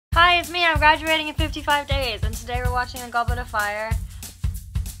it's me. I'm graduating in 55 days, and today we're watching A Goblet of Fire.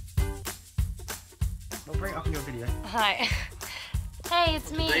 I'll bring it up in your video. Hi. Hey,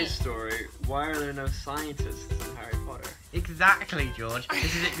 it's me. Today's story, why are there no scientists in Harry Potter? Exactly, George.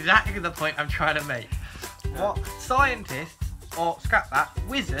 This is exactly the point I'm trying to make. What scientists, or scrap that,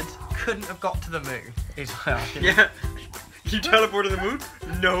 wizards couldn't have got to the moon is what I think. Yeah. Can you teleport to the moon?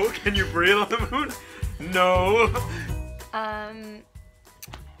 No. Can you breathe on the moon? No.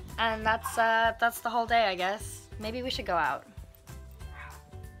 And that's the whole day, I guess. Maybe we should go out.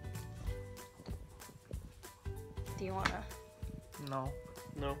 Do you wanna? No.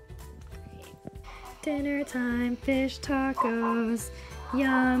 No. Dinner time, fish tacos,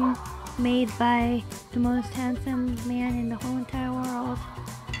 yum, made by the most handsome man in the whole entire world,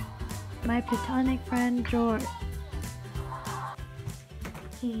 my platonic friend George.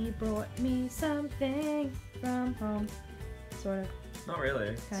 He brought me something from home, sort of. Not really.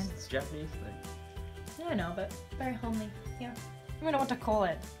 Okay. It's a Japanese thing. I know, but very homely. Yeah. I don't know what to call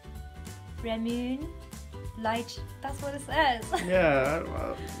it. Ramun? Light. That's what it says. Yeah.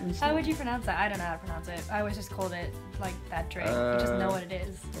 How would you pronounce that? I don't know how to pronounce it. I always just called it like that drink. You just know what it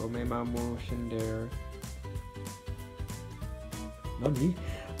is.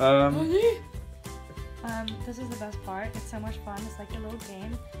 This is the best part. It's so much fun. It's like a little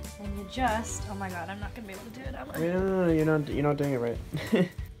game, and you just. Oh my god, I'm not gonna be able to do it. Am I? No, you're not doing it right.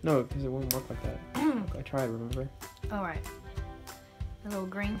 No, because it won't work like that. I tried, remember? All right. A little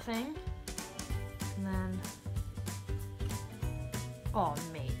green thing, and then. Oh,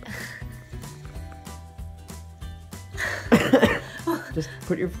 mate. Just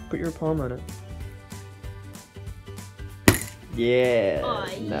put your palm on it. Yeah. Oh,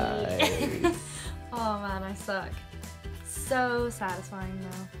 nice. Oh man, I suck. So satisfying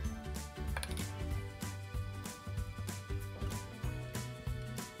though.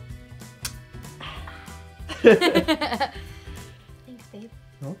 Thanks, babe.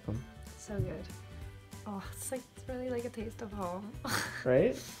 Welcome. So good. Oh, it's really like a taste of home.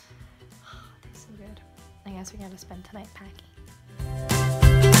 Right? Oh, it's so good. I guess we're gonna spend tonight packing.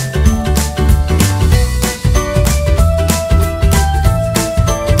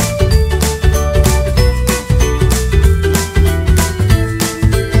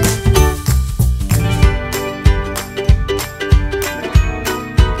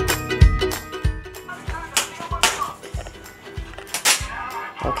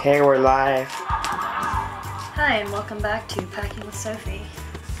 Okay, we're live. Hi, and welcome back to Packing with Sophie.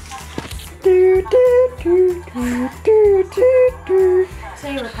 Today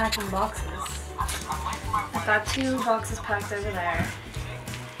we're packing boxes. I've got 2 boxes packed over there.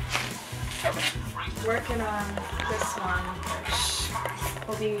 Working on this one, which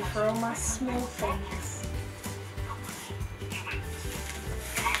will be for all my small things.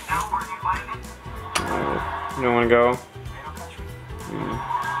 You don't want to go?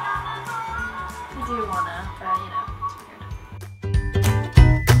 I do wanna, but you know.